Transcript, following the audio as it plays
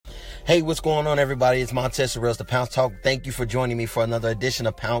Hey, what's going on, everybody? It's Montez Sorrells, the Pounce Talk. Thank you for joining me for another edition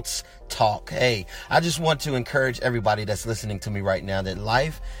of Pounce Talk. Hey, I just want to encourage everybody that's listening to me right now that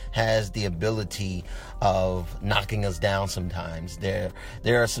life has the ability of knocking us down sometimes. There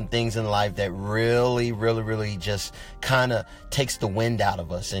are some things in life that really just kind of takes the wind out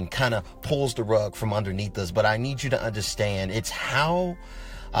of us and kind of pulls the rug from underneath us. But I need you to understand it's how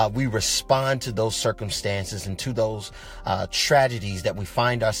we respond to those circumstances and to those tragedies that we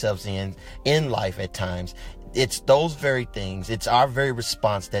find ourselves in life at times. It's those very things. It's our very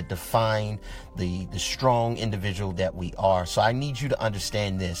response that define the strong individual that we are. So I need you to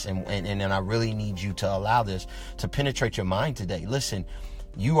understand this, and I really need you to allow this to penetrate your mind today. Listen,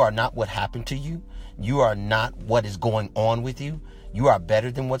 you are not what happened to you. You are not what is going on with you. You are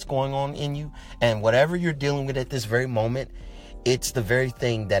better than what's going on in you. And whatever you're dealing with at this very moment, it's the very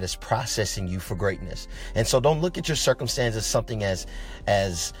thing that is processing you for greatness. And so don't look at your circumstances as something as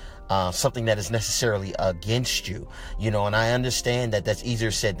something that is necessarily against you, and I understand that that's easier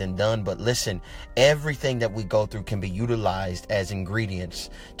said than done. But listen, everything that we go through can be utilized as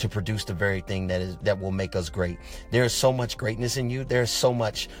ingredients to produce the very thing that will make us great. There is so much greatness in you. There's so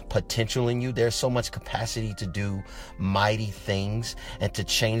much potential in you. There's so much capacity to do mighty things and to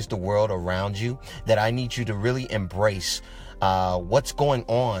change the world around you that I need you to really embrace what's going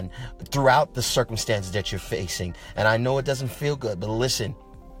on throughout the circumstances that you're facing. And I know it doesn't feel good, but listen,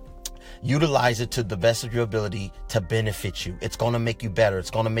 utilize it to the best of your ability to benefit you. It's going to make you better. It's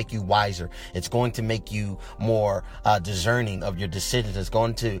going to make you wiser. It's going to make you more discerning of your decisions. It's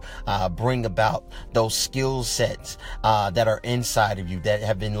going to bring about those skill sets that are inside of you that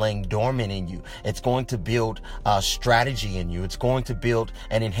have been laying dormant in you. It's going to build strategy in you. It's going to build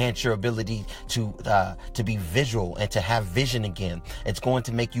and enhance your ability to be visual and to have vision again. It's going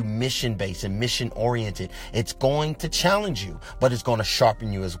to make you mission-based and mission-oriented. It's going to challenge you, but it's going to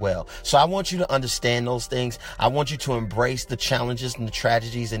sharpen you as well. So I want you to understand those things. I want you to embrace the challenges and the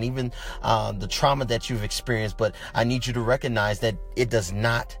tragedies and even the trauma that you've experienced. But I need you to recognize that it does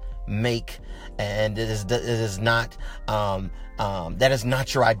not make, and that is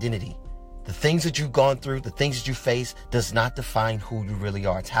not your identity. The things that you've gone through, the things that you face does not define who you really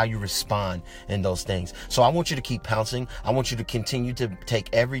are. It's how you respond in those things. So I want you to keep pouncing. I want you to continue to take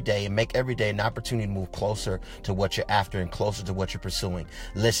every day and make every day an opportunity to move closer to what you're after and closer to what you're pursuing.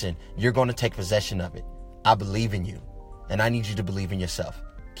 Listen, you're going to take possession of it. I believe in you, and I need you to believe in yourself.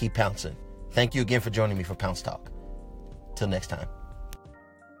 Keep pouncing. Thank you again for joining me for Pounce Talk. Till next time.